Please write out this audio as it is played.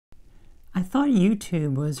I thought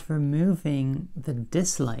YouTube was removing the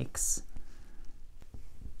dislikes.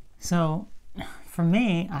 So for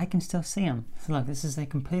me, I can still see them. So look, this is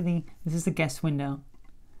the guest window.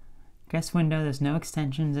 Guest window, there's no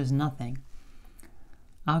extensions, there's nothing.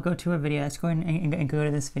 I'll go to a video. Let's go ahead and go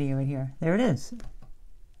to this video right here. There it is.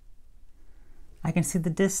 I can see the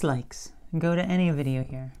dislikes. Go to any video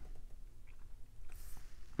here.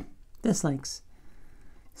 Dislikes.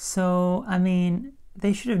 So, I mean,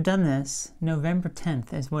 they should have done this November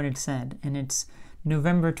 10th is what it said. And it's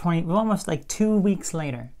November 20, almost like 2 weeks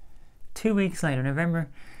later. 2 weeks later, November.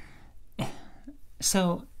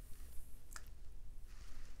 So,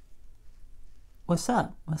 what's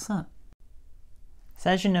up? What's up? So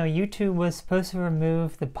as you know, YouTube was supposed to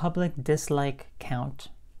remove the public dislike count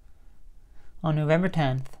on November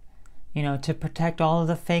 10th, you know, to protect all of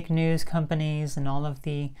the fake news companies and all of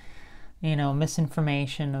the, you know,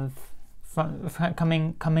 misinformation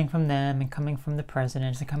coming from them and coming from the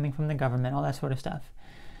presidents and coming from the government, all that sort of stuff.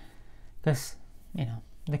 Because, you know,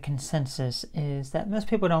 the consensus is that most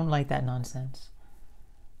people don't like that nonsense.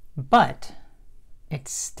 But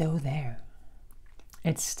it's still there.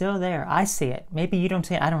 It's still there. I see it. Maybe you don't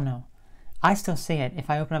see it. I don't know. I still see it if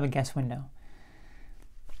I open up a guest window.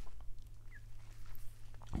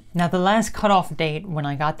 Now, the last cutoff date when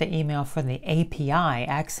I got the email for the API,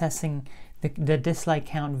 accessing the dislike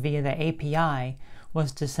count via the API,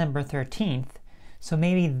 was December 13th. So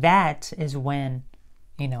maybe that is when,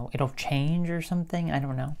 you know, it'll change or something. I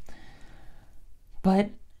don't know. But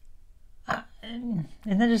isn't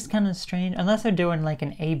that just kind of strange? Unless they're doing like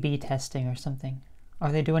an A/B testing or something.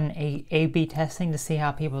 Are they doing an A/B testing to see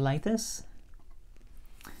how people like this?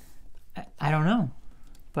 I don't know.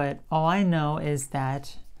 But all I know is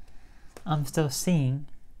that I'm still seeing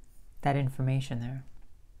that information there.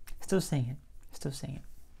 Still seeing it. Still seeing it.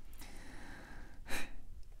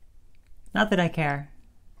 Not that I care.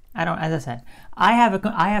 I don't, as I said, I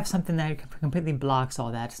have something that completely blocks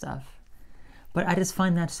all that stuff. But I just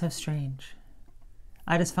find that so strange.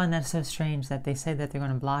 I just find that so strange that they say that they're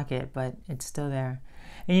going to block it, but it's still there.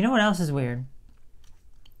 And you know what else is weird?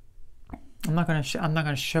 I'm not going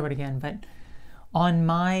to show it again, but on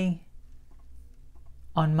my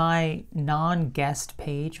non-guest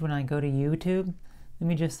page when I go to YouTube, let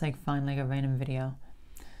me just like find like a random video.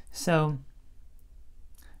 So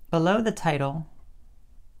below the title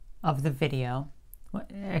of the video,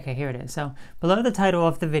 okay, here it is. So below the title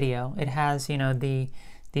of the video, it has, you know, the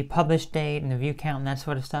published date and the view count and that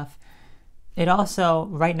sort of stuff. It also,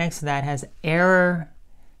 right next to that, has error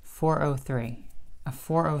 403. A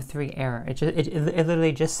 403 error. It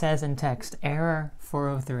literally just says in text, error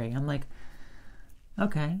 403. I'm like,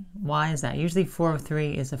 okay, why is that? Usually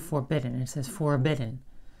 403 is a forbidden. It says forbidden.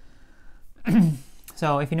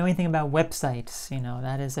 So if you know anything about websites, you know,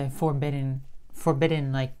 that is a forbidden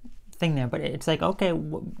like thing there. But it's like, okay,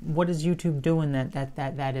 what is YouTube doing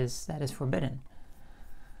that is forbidden?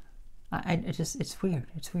 It's weird.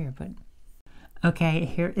 It's weird, but okay,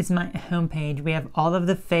 here is my homepage. We have all of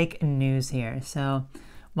the fake news here. So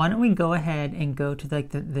why don't we go ahead and go to like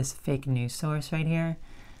this fake news source right here,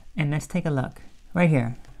 and let's take a look right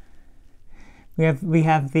here. We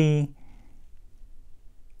have the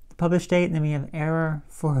published date, and then we have error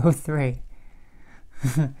 403.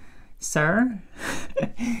 Sir,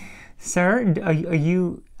 sir, are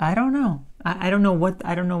you? I don't know. I don't know what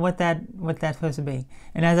that's supposed to be.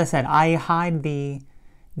 And as I said, I hide the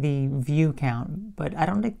view count, but I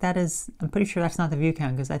don't think that is, I'm pretty sure that's not the view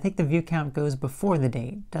count, because I think the view count goes before the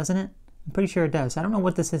date, doesn't it? I'm pretty sure it does. I don't know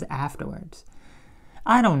what this is afterwards.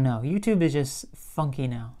 I don't know. YouTube is just funky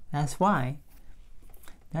now. That's why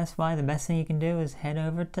the best thing you can do is head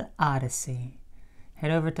over to Odyssey. Head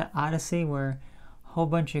over to Odyssey where a whole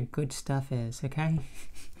bunch of good stuff is, okay?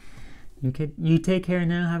 You take care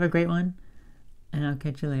now. Have a great one. And I'll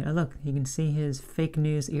catch you later. Oh, look, you can see his fake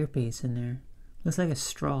news earpiece in there. Looks like a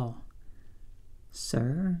straw.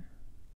 Sir?